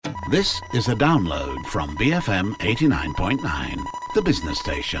This is a download from BFM 89.9, the business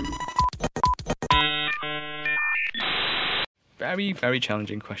station. Very, very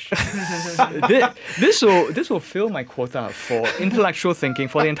challenging question. This will fill my quota for intellectual thinking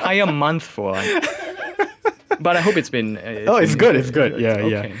for the entire month for. But I hope it's been. It's good.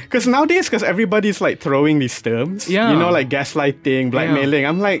 Yeah. Because nowadays, everybody's like throwing these terms. Yeah. You know, like gaslighting, blackmailing.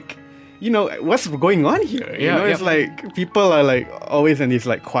 I'm like, what's going on here? It's like people are like always in these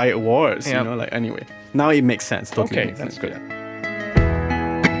like quiet wars. Anyway. Now it makes sense. Totally makes sense. That's good. Yeah.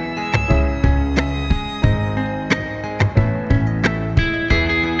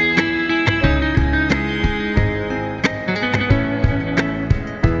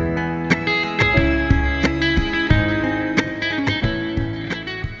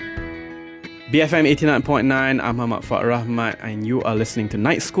 BFM 89.9, I'm Muhammad Fuad Rahmat, and you are listening to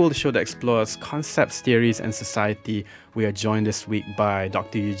Night School, the show that explores concepts, theories, and society. We are joined this week by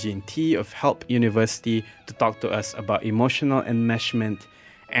Dr. Eugene Tee of Help University to talk to us about emotional enmeshment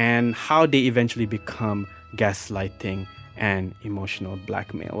and how they eventually become gaslighting and emotional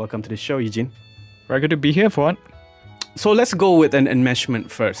blackmail. Welcome to the show, Eugene. Very good to be here, Fuad. So let's go with an enmeshment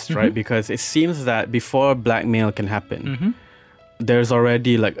first, right? Because it seems that before blackmail can happen, there's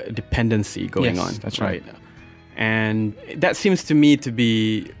already like a dependency going on. That's right. And that seems to me to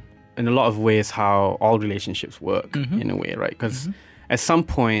be, in a lot of ways, how all relationships work in a way, right? Because at some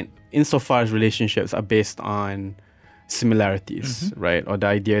point, insofar as relationships are based on similarities, right? Or the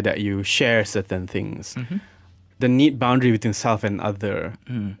idea that you share certain things, the neat boundary between self and other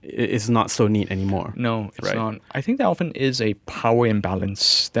is not so neat anymore. No, it's not. I think there often is a power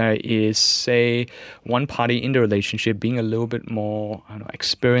imbalance. There is, say, one party in the relationship being a little bit more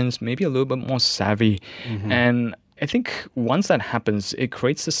experienced, maybe a little bit more savvy. And I think once that happens, it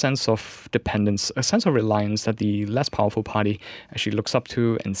creates a sense of dependence, a sense of reliance that the less powerful party actually looks up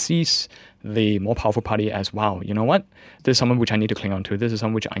to and sees the more powerful party as, wow, you know what? This is someone which I need to cling on to. This is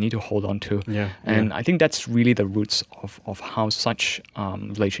someone which I need to hold on to. And I think that's really the roots of how such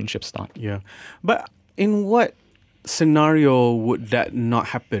relationships start. Yeah. But in what scenario would that not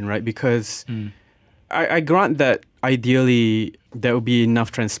happen, right? Because I grant that ideally there would be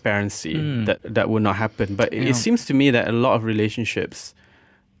enough transparency that would not happen. But it seems to me that a lot of relationships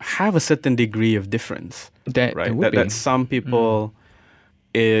have a certain degree of difference. That some people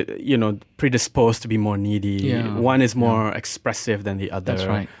predisposed to be more needy. One is more expressive than the other. That's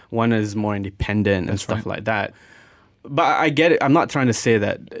right. One is more independent and stuff like that. But I get it. I'm not trying to say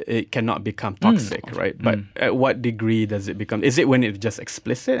that it cannot become toxic, right? But at what degree does it become? Is it when it's just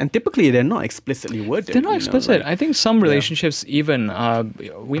explicit? And typically they're not explicitly worded. They're not explicit. I think some relationships even,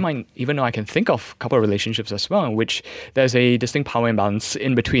 we might, even though I can think of a couple of relationships as well, in which there's a distinct power imbalance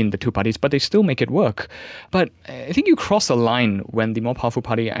in between the two parties, but they still make it work. But I think you cross a line when the more powerful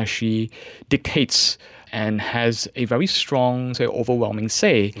party actually dictates and has a very strong, say, overwhelming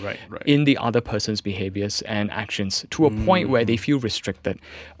say in the other person's behaviors and actions to a point where they feel restricted.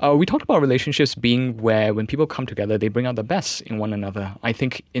 We talked about relationships being where when people come together, they bring out the best in one another. I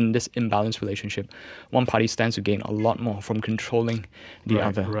think in this imbalanced relationship, one party stands to gain a lot more from controlling the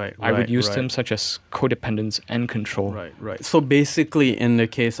other. I would use terms such as codependence and control. Right. So basically, in the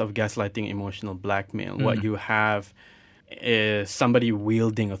case of gaslighting, emotional blackmail, what you have is somebody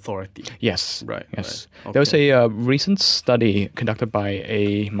wielding authority. Yes. Right. Okay. There was a recent study conducted by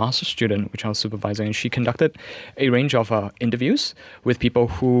a master's student, which I was supervising, and she conducted a range of interviews with people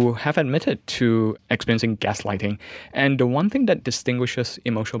who have admitted to experiencing gaslighting. And the one thing that distinguishes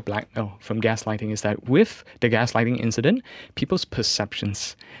emotional blackmail from gaslighting is that with the gaslighting incident, people's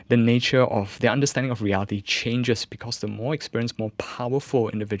perceptions, the nature of their understanding of reality changes because the more experienced, more powerful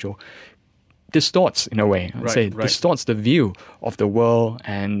individual distorts, in a way, distorts the view of the world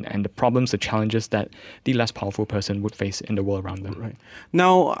and the problems, the challenges that the less powerful person would face in the world around them. Right.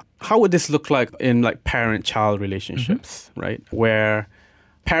 Now, how would this look like in like parent-child relationships, right? Where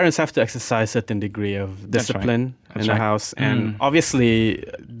parents have to exercise a certain degree of discipline in the house, and obviously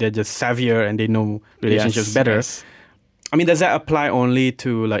they're just savvier and they know relationships better. Yes. I mean, does that apply only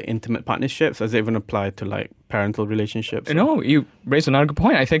to like intimate partnerships? Does it even apply to like parental relationships? No, you raised another good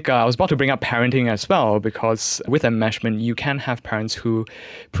point. I think I was about to bring up parenting as well, because with enmeshment, you can have parents who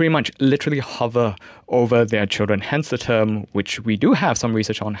pretty much literally hover over their children, hence the term, which we do have some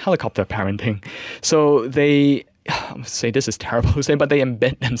research on, helicopter parenting. So they say this is terrible to say, but they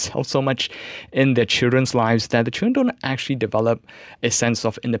embed themselves so much in their children's lives that the children don't actually develop a sense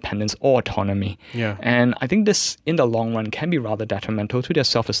of independence or autonomy. Yeah. And I think this, in the long run, can be rather detrimental to their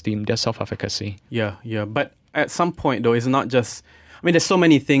self-esteem, their self-efficacy. Yeah. But at some point, though, it's not just... I mean, there's so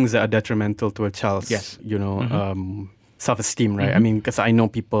many things that are detrimental to a child's, self-esteem, right? I mean, because I know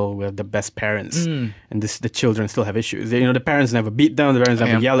people with the best parents, and the children still have issues. You know, the parents never beat them, the parents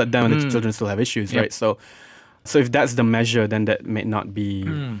never yell at them, and the children still have issues, right? So if that's the measure, then that may not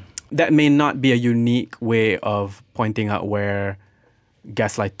be a unique way of pointing out where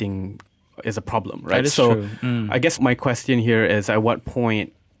gaslighting is a problem, right? That is so true. I guess my question here is, at what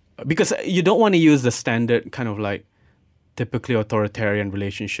point, because you don't want to use the standard kind of like typically authoritarian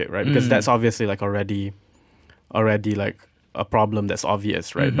relationship, right? Because that's obviously like already like a problem that's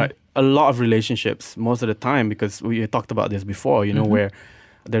obvious, right? But a lot of relationships, most of the time, because we talked about this before, you know, where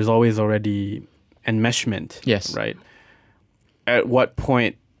there's always already enmeshment, Yes. right? At what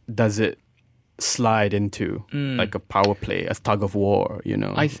point does it slide into like a power play, a tug of war, you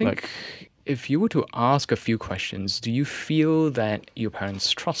know? I think like, if you were to ask a few questions, do you feel that your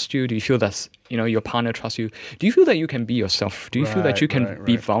parents trust you? Do you feel that your partner trusts you? Do you feel that you can be yourself? Do you feel that you can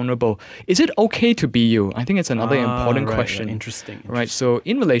be vulnerable? Is it okay to be you? I think it's another important question. Interesting. Right. So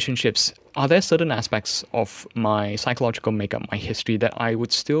in relationships, are there certain aspects of my psychological makeup, my history, that I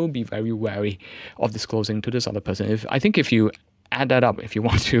would still be very wary of disclosing to this other person? If you add that up, if you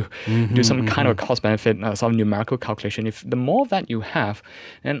want to do some kind of cost-benefit, some numerical calculation, if the more of that you have,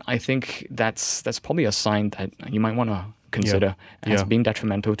 then I think that's probably a sign that you might want to consider as being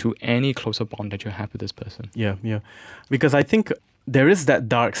detrimental to any closer bond that you have with this person. Yeah. Because I think there is that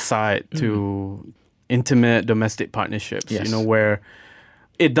dark side to intimate domestic partnerships, Yes. you know, where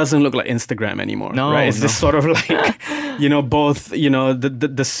it doesn't look like Instagram anymore, No, right? It's no. this sort of like, both,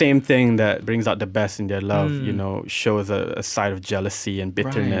 the same thing that brings out the best in their love, shows a side of jealousy and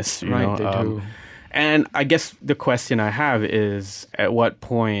bitterness, Right, they do. And I guess the question I have is, at what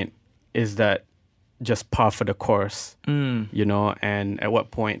point is that just par for the course, and at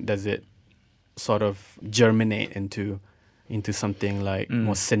what point does it sort of germinate into something like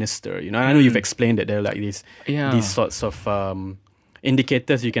more sinister, And I know you've explained it. There are like these sorts of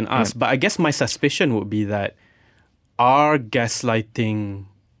indicators you can ask, but I guess my suspicion would be that are gaslighting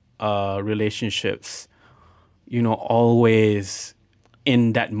relationships, always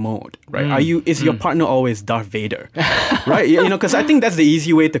in that mode, right? Is your partner always Darth Vader, right? Because I think that's the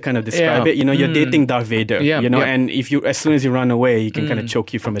easy way to kind of describe it. You're dating Darth Vader, and as soon as you run away, he can kind of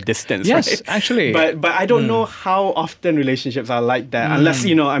choke you from a distance. Yes, right? actually. But I don't know how often relationships are like that, unless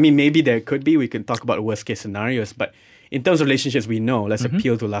maybe there could be. We can talk about worst case scenarios, but in terms of relationships, we know. Let's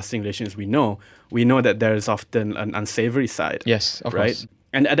appeal to lasting relationships. We know that there is often an unsavory side. Yes, of course.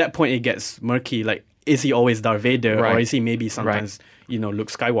 And at that point, it gets murky. Like, is he always Darth Vader, or is he maybe sometimes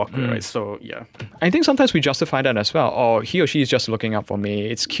Luke Skywalker? Right. So yeah, I think sometimes we justify that as well. Or he or she is just looking out for me.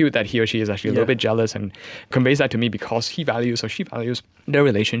 It's cute that he or she is actually a little bit jealous and conveys that to me because he values or she values their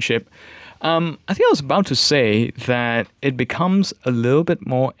relationship. I think I was about to say that it becomes a little bit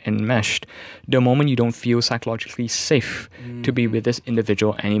more enmeshed the moment you don't feel psychologically safe to be with this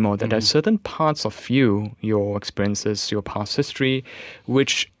individual anymore. That there's certain parts of you, your experiences, your past history,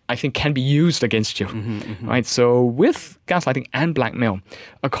 which I think can be used against you, right? So with gaslighting and blackmail,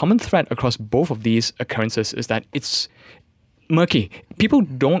 a common thread across both of these occurrences is that it's murky. People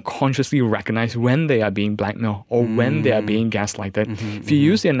don't consciously recognize when they are being blackmailed or when they are being gaslighted. If you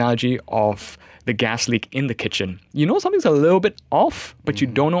use the analogy of the gas leak in the kitchen, something's a little bit off, but you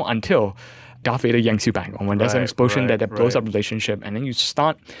don't know until Darth Vader yanks you back, or when there's an explosion that blows up the relationship, and then you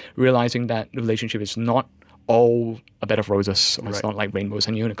start realizing that the relationship is not all a bed of roses, or it's not like rainbows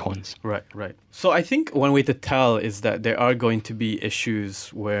and unicorns. Right. So I think one way to tell is that there are going to be issues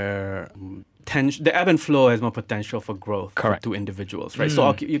where the ebb and flow has more potential for growth for two individuals, right?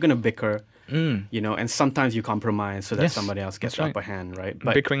 So you're going to bicker, and sometimes you compromise so that somebody else gets the upper hand, right?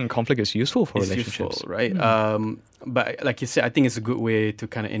 But bickering and conflict is useful for relationships. Useful, right? But like you said, I think it's a good way to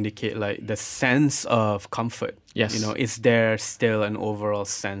kind of indicate like the sense of comfort. Yes. Is there still an overall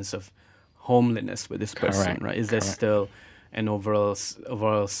sense of homeliness with this person, right? Is there still an overall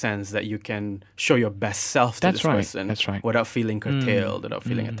sense that you can show your best self to this person without feeling curtailed, without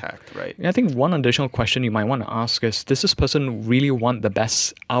feeling attacked, right? I think one additional question you might want to ask is, does this person really want the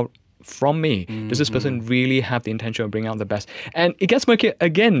best out from me? Does this person really have the intention of bringing out the best? And it gets murky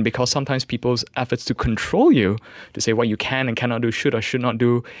again because sometimes people's efforts to control you, to say what you can and cannot do, should or should not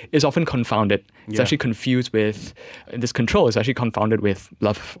do, is often confounded. It's actually confused with this control. It's actually confounded with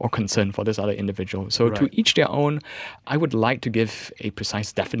love or concern for this other individual. So to each their own, I would like to give a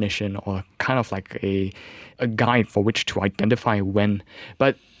precise definition or kind of like a guide for which to identify when.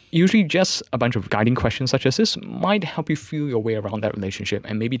 But usually just a bunch of guiding questions such as this might help you feel your way around that relationship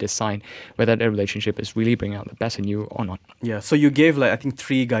and maybe decide whether that relationship is really bringing out the best in you or not. Yeah, so you gave I think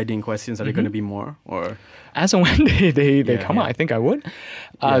 3 guiding questions. Are there going to be more? Or as and when they come out, I think I would.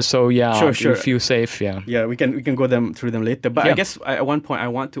 So sure. You feel safe. Yeah, we can go through them later. But I guess at one point I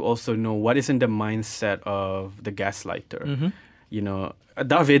want to also know what is in the mindset of the gaslighter. You know,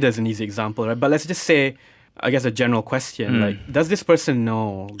 Darth Vader is an easy example, right? But let's just say, I guess a general question, like, does this person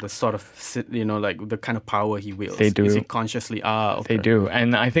know the sort of, like the kind of power he wields? They do. Is he consciously, okay. They do.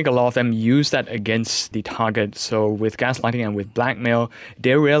 And I think a lot of them use that against the target. So with gaslighting and with blackmail,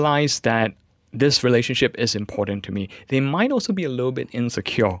 they realize that this relationship is important to me. They might also be a little bit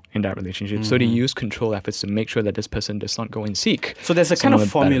insecure in that relationship. So they use control efforts to make sure that this person does not go and seek. So there's a kind of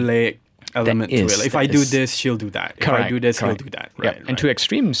formulaic element to it. Like, if I do this, she'll do that. If I do this, he'll do that. Right. And to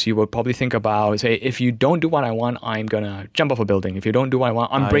extremes, you would probably think about, say, if you don't do what I want, I'm going to jump off a building. If you don't do what I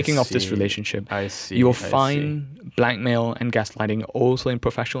want, I'm breaking off this relationship. I see. You'll find blackmail and gaslighting also in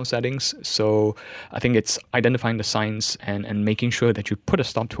professional settings. So I think it's identifying the signs and making sure that you put a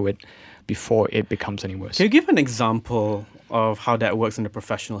stop to it before it becomes any worse. Can you give an example of how that works in the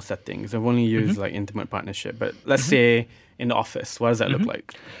professional settings? I've only used like intimate partnership, but let's say in the office, what does that look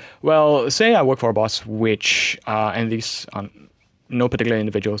like? Well, say I work for a boss, which, and these are no particular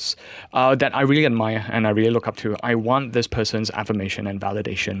individuals, that I really admire and I really look up to. I want this person's affirmation and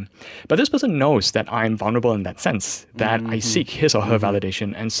validation. But this person knows that I'm vulnerable in that sense, that I seek his or her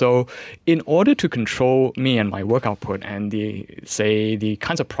validation. And so in order to control me and my work output and the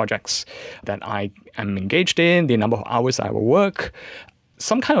kinds of projects that I am engaged in, the number of hours I will work,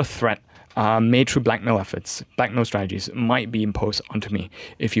 some kind of threat made through blackmail efforts, blackmail strategies might be imposed onto me.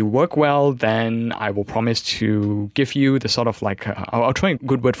 If you work well, then I will promise to give you the sort of like, I'll try a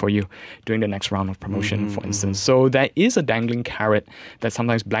good word for you during the next round of promotion, for instance. So there is a dangling carrot that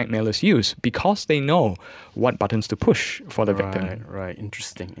sometimes blackmailers use because they know what buttons to push for the victim. Right.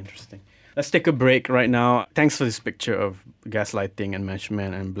 Interesting. Let's take a break right now. Thanks for this picture of gaslighting,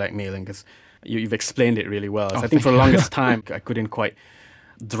 enmeshment, and blackmailing, because you've explained it really well. I think for the longest time, I couldn't quite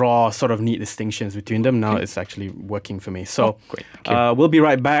draw sort of neat distinctions between them. Now it's actually working for me. So great. We'll be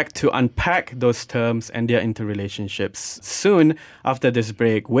right back to unpack those terms and their interrelationships soon after this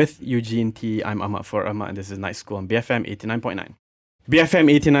break with Eugene T. I'm Ahmad Fuad Rahmat, and this is Night School on BFM 89.9.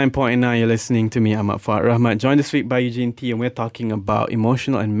 BFM 89.9, you're listening to me, Ahmad Fuad Rahmat, joined this week by Eugene T, and we're talking about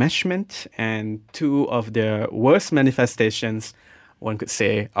emotional enmeshment, and 2 of their worst manifestations, one could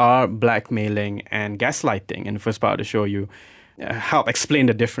say, are blackmailing and gaslighting. In the first part of the show, you help explain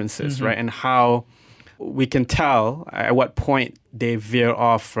the differences, right? And how we can tell at what point they veer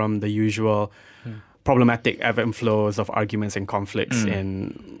off from the usual problematic ebb and flows of arguments and conflicts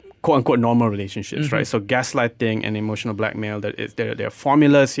in quote-unquote normal relationships, right? So gaslighting and emotional blackmail, there are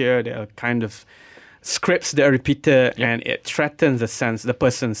formulas here, there are kind of scripts that are repeated, and it threatens the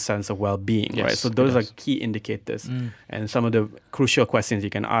person's sense of well-being, right? So those are key indicators. And some of the crucial questions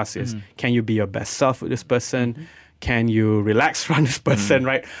you can ask is, can you be your best self with this person? Can you relax around this person,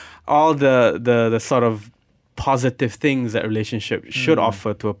 right? All the sort of positive things that a relationship should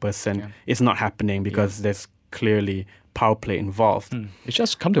offer to a person is not happening because there's clearly power play involved. It's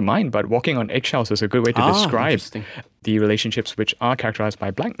just come to mind, but walking on eggshells is a good way to describe the relationships which are characterized by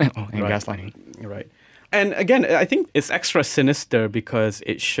blackmail and gaslighting. Right. And again, I think it's extra sinister because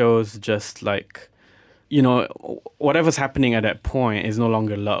it shows just like, whatever's happening at that point is no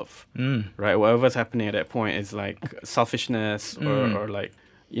longer love, right? Whatever's happening at that point is like selfishness or like,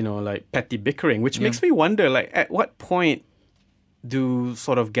 like petty bickering, which makes me wonder, like, at what point do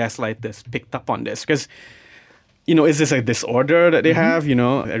sort of gaslighters picked up on this? Because, is this a disorder that they have?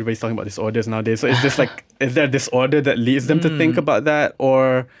 Everybody's talking about disorders nowadays. So is this like, is there a disorder that leads them to think about that?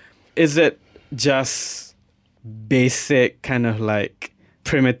 Or is it just basic kind of like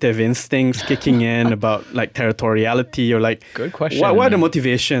primitive instincts kicking in about like territoriality, or like, good question. What are the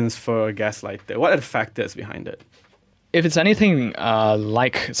motivations for a gaslighter? What are the factors behind it? If it's anything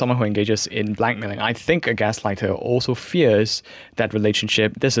like someone who engages in blackmailing, I think a gaslighter also fears that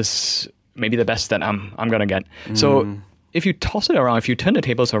relationship. This is maybe the best that I'm gonna get. So if you toss it around, if you turn the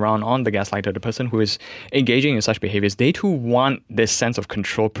tables around on the gaslighter, the person who is engaging in such behaviors, they too want this sense of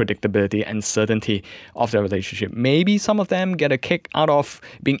control, predictability, and certainty of their relationship. Maybe some of them get a kick out of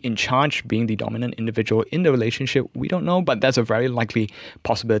being in charge, being the dominant individual in the relationship. We don't know, but that's a very likely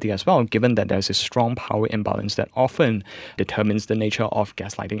possibility as well, given that there's a strong power imbalance that often determines the nature of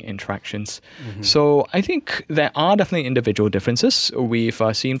gaslighting interactions. So I think there are definitely individual differences. We've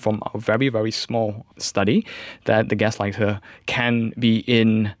seen from a very, very small study that the gaslighter can be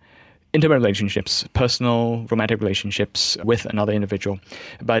in intimate relationships, personal, romantic relationships with another individual.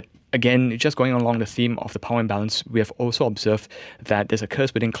 But again, just going along the theme of the power imbalance, we have also observed that this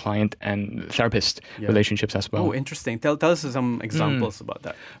occurs within client and therapist relationships as well. Oh, interesting. Tell us some examples about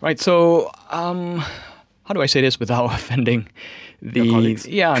that. Right. So, how do I say this without offending the colleagues?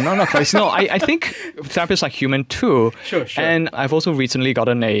 Not colleagues. No, I think therapists are human too. Sure. And I've also recently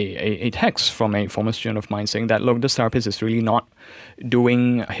gotten a text from a former student of mine saying that, look, this therapist is really not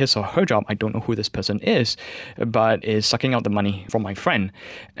doing his or her job. I don't know who this person is, but is sucking out the money from my friend.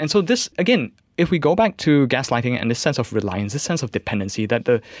 And so this, again, if we go back to gaslighting and this sense of reliance, this sense of dependency, that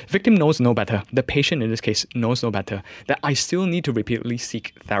the victim knows no better, the patient in this case knows no better, that I still need to repeatedly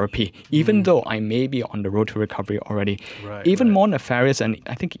seek therapy, even though I may be on the road to recovery already. Even more nefarious, and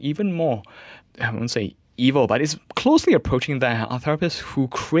I think even more, I won't say evil, but it's closely approaching that are therapists who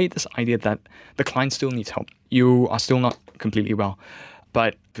create this idea that the client still needs help. You are still not completely well.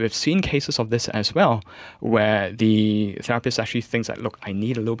 But we've seen cases of this as well, where the therapist actually thinks that, look, I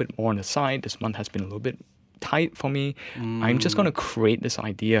need a little bit more on the side. This month has been a little bit tight for me. I'm just going to create this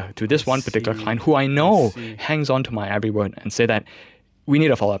idea to this one particular client who I know hangs on to my every word and say that we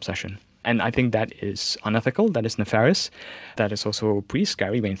need a follow-up session. And I think that is unethical, that is nefarious, that is also pretty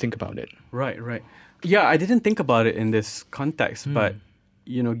scary when you think about it. Right. Yeah, I didn't think about it in this context, but,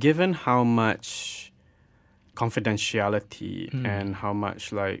 given how much confidentiality and how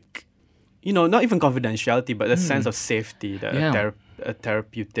much not even confidentiality, but the sense of safety that a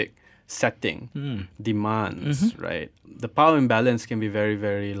therapeutic setting demands, right? The power imbalance can be very,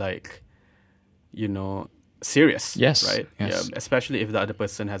 very serious. Yes. Right? Yes. Yeah, especially if the other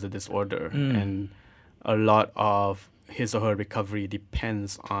person has a disorder and a lot of his or her recovery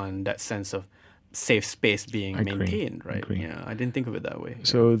depends on that sense of safe space being maintained, right? Yeah, I didn't think of it that way.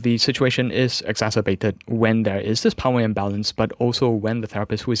 So the situation is exacerbated when there is this power imbalance, but also when the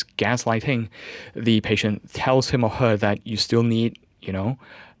therapist who is gaslighting the patient tells him or her that you still need,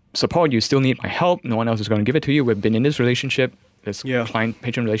 support, you still need my help, no one else is going to give it to you. We've been in this relationship, this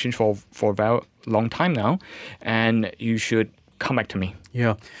client-patient relationship for a very long time now, and you should come back to me.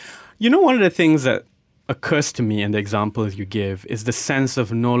 Yeah. One of the things that occurs to me in the examples you give is the sense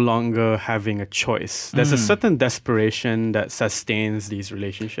of no longer having a choice. There's a certain desperation that sustains these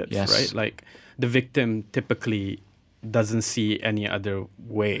relationships, right? Like the victim typically doesn't see any other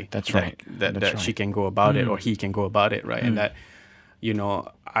way that she can go about it or he can go about it, right? And that,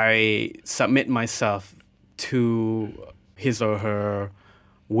 I submit myself to his or her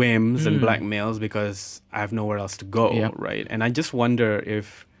whims and blackmails because I have nowhere else to go, right? And I just wonder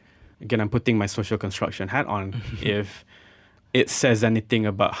if, again, I'm putting my social construction hat on, if it says anything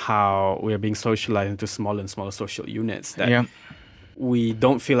about how we're being socialized into smaller and smaller social units, that we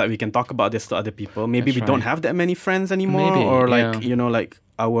don't feel like we can talk about this to other people. Maybe we don't have that many friends anymore, or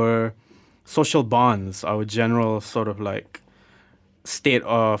our social bonds, our general sort of state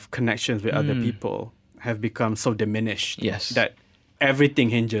of connections with other people have become so diminished that everything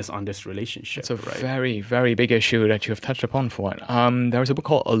hinges on this relationship. It's a very, very big issue that you have touched upon, Fuad. There is a book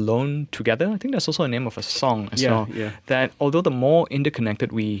called Alone Together. I think that's also a name of a song as well. Yeah. That although the more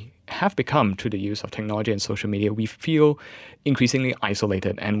interconnected we have become through the use of technology and social media, we feel increasingly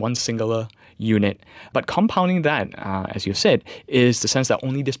isolated and one singular unit. But compounding that, as you said, is the sense that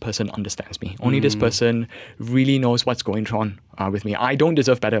only this person understands me. Only this person really knows what's going on with me. I don't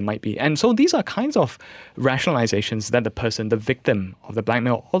deserve better, might be. And so these are kinds of rationalizations that the person, the victim of the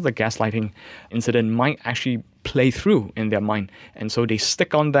blackmail or the gaslighting incident might actually play through in their mind. And so they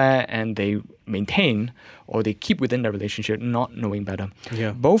stick on there and they maintain or they keep within their relationship not knowing better.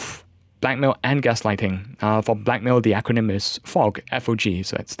 Yeah. Both blackmail and gaslighting. For blackmail, the acronym is FOG, F-O-G,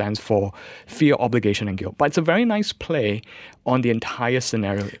 so it stands for fear, obligation, and guilt. But it's a very nice play on the entire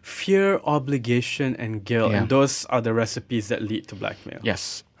scenario. Fear, obligation, and guilt. And those are the recipes that lead to blackmail.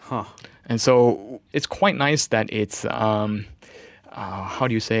 Yes. And so it's quite nice that it's... how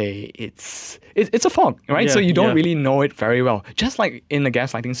do you say, it's a fog, right? So you don't really know it very well. Just like in the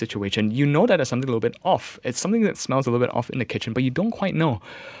gaslighting situation, you know that there's something a little bit off. It's something that smells a little bit off in the kitchen, but you don't quite know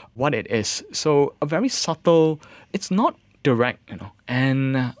what it is. So a very subtle, it's not direct,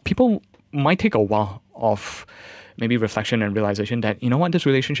 and people might take a while of maybe reflection and realization that, this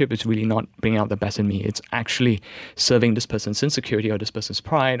relationship is really not bringing out the best in me. It's actually serving this person's insecurity or this person's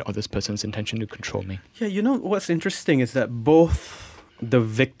pride or this person's intention to control me. Yeah, what's interesting is that both the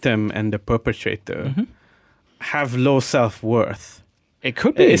victim and the perpetrator have low self-worth. It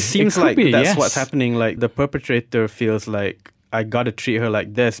could be. It seems like that's what's happening. Like the perpetrator feels like, I got to treat her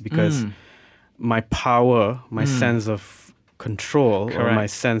like this because my power, my sense of control, or my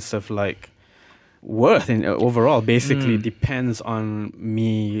sense of worth and overall basically depends on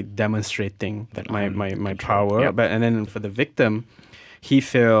me demonstrating my power. Yep. And then for the victim, he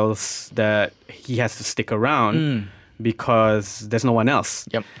feels that he has to stick around because there's no one else.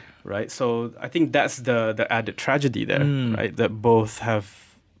 Yep. Right. So I think that's the added tragedy there, right? That both have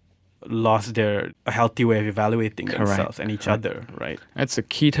lost a healthy way of evaluating themselves and each other, right? That's a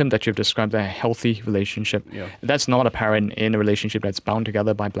key term that you've described, a healthy relationship. Yeah. That's not apparent in a relationship that's bound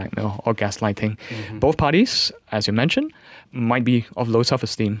together by blackmail or gaslighting. Both parties, as you mentioned, might be of low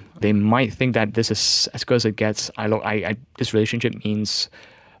self-esteem. They might think that this is as good as it gets. This relationship means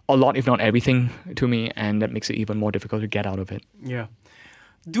a lot, if not everything, to me, and that makes it even more difficult to get out of it. Yeah.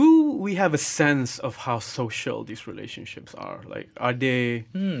 Do we have a sense of how social these relationships are? Like, are they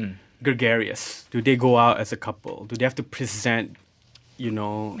gregarious? Do they go out as a couple? Do they have to present,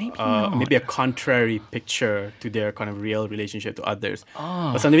 maybe a contrary picture to their kind of real relationship to others?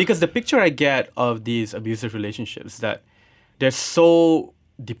 Or something? Because the picture I get of these abusive relationships is that they're so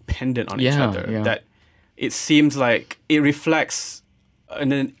dependent on each other that it seems like it reflects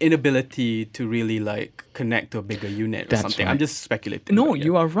an inability to really like connect to a bigger unit or something. Right. I'm just speculating. No,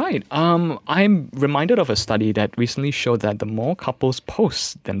 you are right. I'm reminded of a study that recently showed that the more couples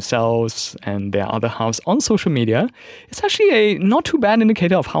post themselves and their other halves on social media, it's actually a not too bad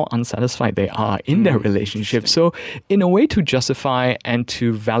indicator of how unsatisfied they are in their relationship. So in a way to justify and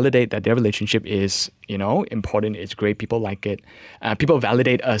to validate that their relationship is, important, it's great, people like it, people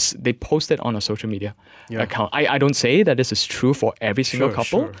validate us, they post it on a social media account. I don't say that this is true for every single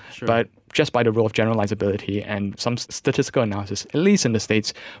couple, but just by the rule of generalizability and some statistical analysis, at least in the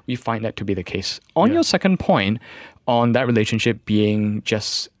States, we find that to be the case. On your second point, on that relationship being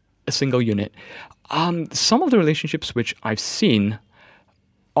just a single unit, some of the relationships which I've seen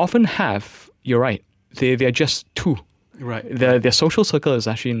often have, you're right, they're just two. Right. Their social circle is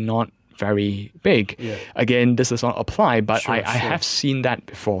actually not very big. Yeah. Again, this does not apply, but I have seen that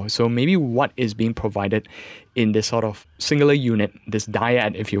before. So maybe what is being provided in this sort of singular unit, this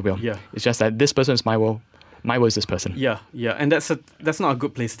dyad, if you will, it's just that this person is my will is this person. Yeah, and that's not a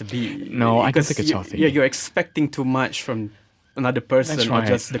good place to be. No, I don't think it's healthy. Yeah, you're expecting too much from another person or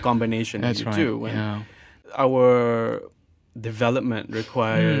just the combination that you do. And our development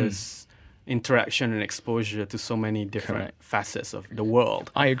requires interaction and exposure to so many different facets of the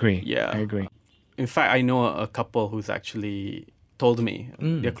world. I agree. Yeah. I agree. In fact, I know a couple who's actually told me,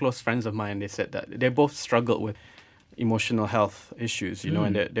 they're close friends of mine, they said that they both struggled with emotional health issues,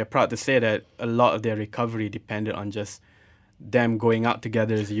 and they're proud to say that a lot of their recovery depended on just them going out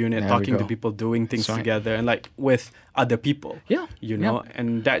together as a unit, talking to people, doing things together, and like with other people. Yeah.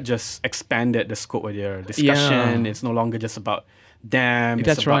 And that just expanded the scope of their discussion. It's no longer just about them.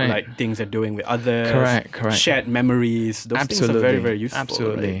 It's about like things they're doing with others. Correct. Shared memories. Those things are very, very useful.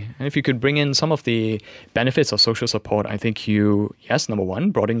 Absolutely. Right? And if you could bring in some of the benefits of social support, I think you, number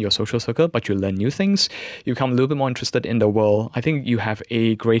one, broaden your social circle, but you learn new things. You become a little bit more interested in the world. I think you have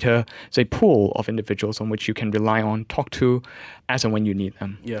a greater, pool of individuals on which you can rely on, talk to, as and when you need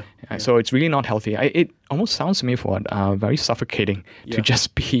them. Yeah. So it's really not healthy. It almost sounds to me very suffocating to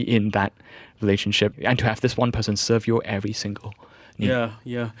just be in that relationship and to have this one person serve you every single need.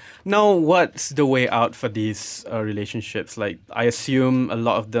 Yeah. Now, what's the way out for these relationships? Like, I assume a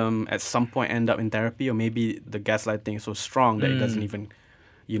lot of them at some point end up in therapy, or maybe the gaslighting is so strong that it doesn't even,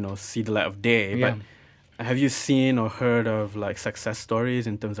 see the light of day. Yeah. But have you seen or heard of like success stories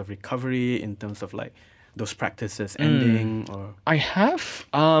in terms of recovery, in terms of like those practices ending? Or I have.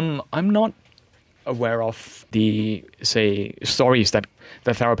 I'm not aware of the, stories that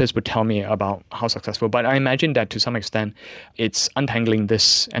the therapist would tell me about how successful, but I imagine that to some extent it's untangling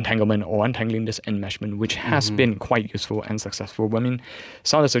this entanglement or untangling this enmeshment, which has been quite useful and successful. I mean,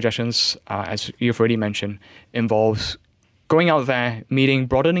 some of the suggestions, as you've already mentioned, involves going out there, meeting,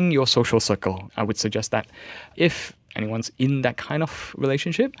 broadening your social circle. I would suggest that if anyone's in that kind of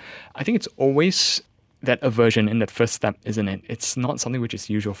relationship, I think it's always that aversion in that first step, isn't it? It's not something which is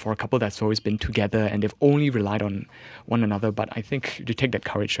usual for a couple that's always been together and they've only relied on one another. But I think to take that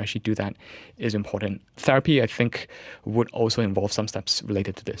courage to actually do that is important. Therapy, I think, would also involve some steps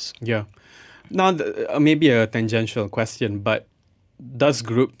related to this. Yeah. Now, maybe a tangential question, but does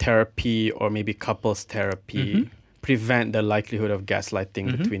group therapy or maybe couples therapy prevent the likelihood of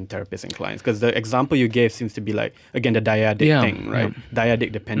gaslighting between therapists and clients? Because the example you gave seems to be like, again, the dyadic thing, right?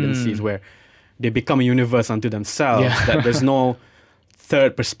 Dyadic dependencies where they become a universe unto themselves, that there's no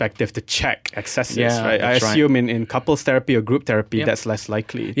third perspective to check excesses, right? I assume in couples therapy or group therapy, that's less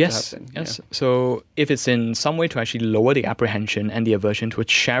likely to happen. Yes. So if it's in some way to actually lower the apprehension and the aversion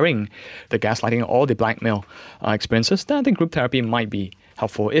towards sharing the gaslighting or the blackmail experiences, then I think group therapy might be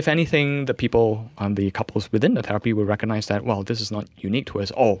helpful. If anything, the the couples within the therapy will recognize that, well, this is not unique to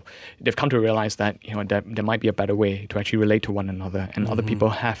us. Oh, they've come to realize that, there might be a better way to actually relate to one another, and other people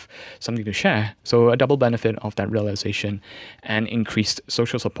have something to share. So a double benefit of that realization and increased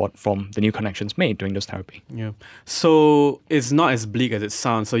social support from the new connections made during this therapy. Yeah. So it's not as bleak as it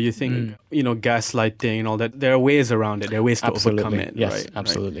sounds. So you think, gaslighting and all that, there are ways around it. There are ways to overcome it. Yes, right?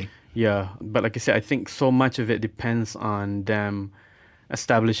 absolutely. Right. Yeah. But like I said, I think so much of it depends on them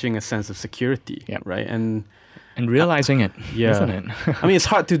establishing a sense of security. Yeah. Right. And realizing it, isn't it? I mean, it's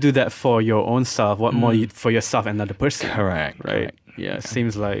hard to do that for your own self. What more for yourself and another person? Correct. Right. Correct. Yeah. It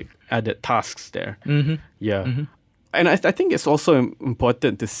seems like added tasks there. Mm-hmm. Yeah. Mm-hmm. And I think it's also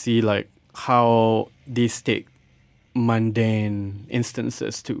important to see like how these take mundane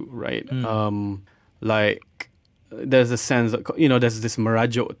instances too, right? Like there's a sense of, there's this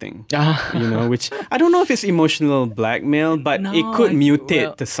marajo thing, which I don't know if it's emotional blackmail, but it could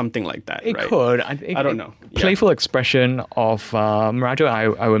mutate to something like that. It right? could. I don't know. Playful expression of marajo,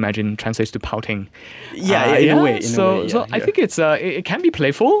 I would imagine, translates to pouting. In a way. So I think it can be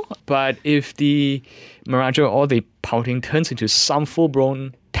playful, but if the marajo or the pouting turns into some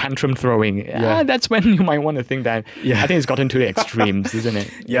full-blown tantrum throwing, that's when you might want to think that I think it's gotten to the extremes, isn't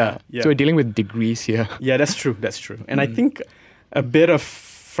it? Yeah. So we're dealing with degrees here. Yeah, that's true. And I think a bit of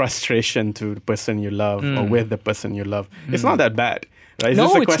frustration to the person you love or with the person you love, it's not that bad. Right?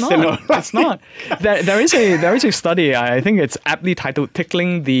 No, it's not. It's not. There is a study. I think it's aptly titled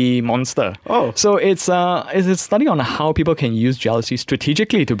 "Tickling the Monster." Oh, so it's a study on how people can use jealousy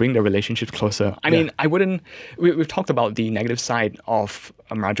strategically to bring their relationships closer. I mean, I wouldn't. We've talked about the negative side of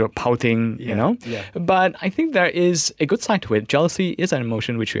marajo, pouting, but I think there is a good side to it. Jealousy is an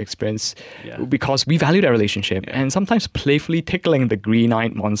emotion which we experience because we value that relationship, and sometimes playfully tickling the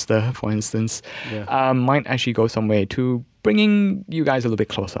green-eyed monster, for instance, might actually go some way to bringing you guys a little bit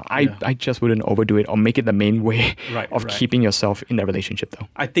closer. I just wouldn't overdo it or make it the main way of keeping yourself in that relationship, though.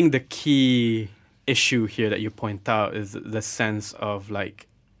 I think the key issue here that you point out is the sense of like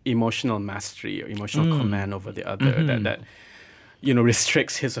emotional mastery or emotional command over the other that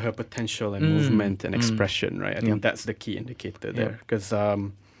restricts his or her potential and movement and expression, right? I think that's the key indicator there. Because,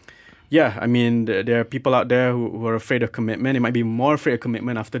 I mean, there are people out there who are afraid of commitment. They might be more afraid of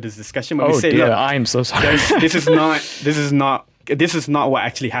commitment after this discussion. But we say, dear, look, I'm so sorry. this is not what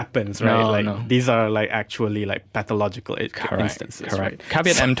actually happens, right? No. These are like actually like pathological instances. Correct. Right?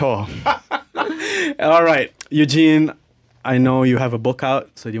 Caveat emptor. All right, Eugene, I know you have a book out,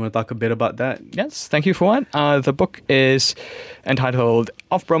 so do you want to talk a bit about that? Yes, thank you for that. The book is entitled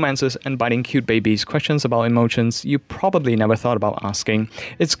Of Bromances and Biting Cute Babies, Questions About Emotions You Probably Never Thought About Asking.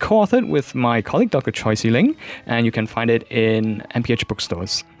 It's co-authored with my colleague, Dr. Choi Si-Ling, and you can find it in MPH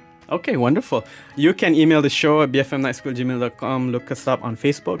bookstores. Okay, wonderful. You can email the show at bfmnightschool@gmail.com. Look us up on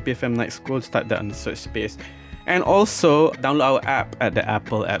Facebook, BFM Night School. Just type that on the search space. And also, download our app at the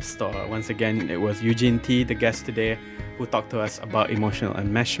Apple App Store. Once again, it was Eugene T, the guest today, who talked to us about emotional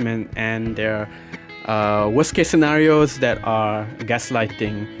enmeshment and their worst case scenarios that are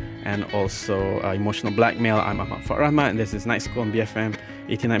gaslighting and also emotional blackmail. I'm Ahmad Fuad Rahmat, and this is Night School on BFM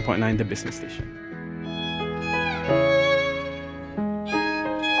 89.9, the business station.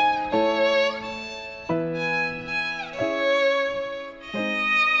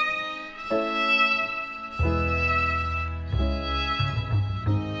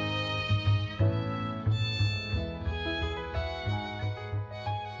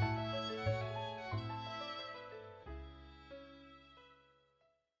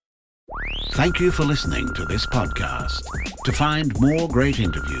 Thank you for listening to this podcast. To find more great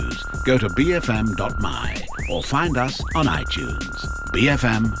interviews, go to bfm.my or find us on iTunes.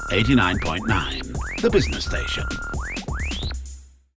 BFM 89.9, the business station.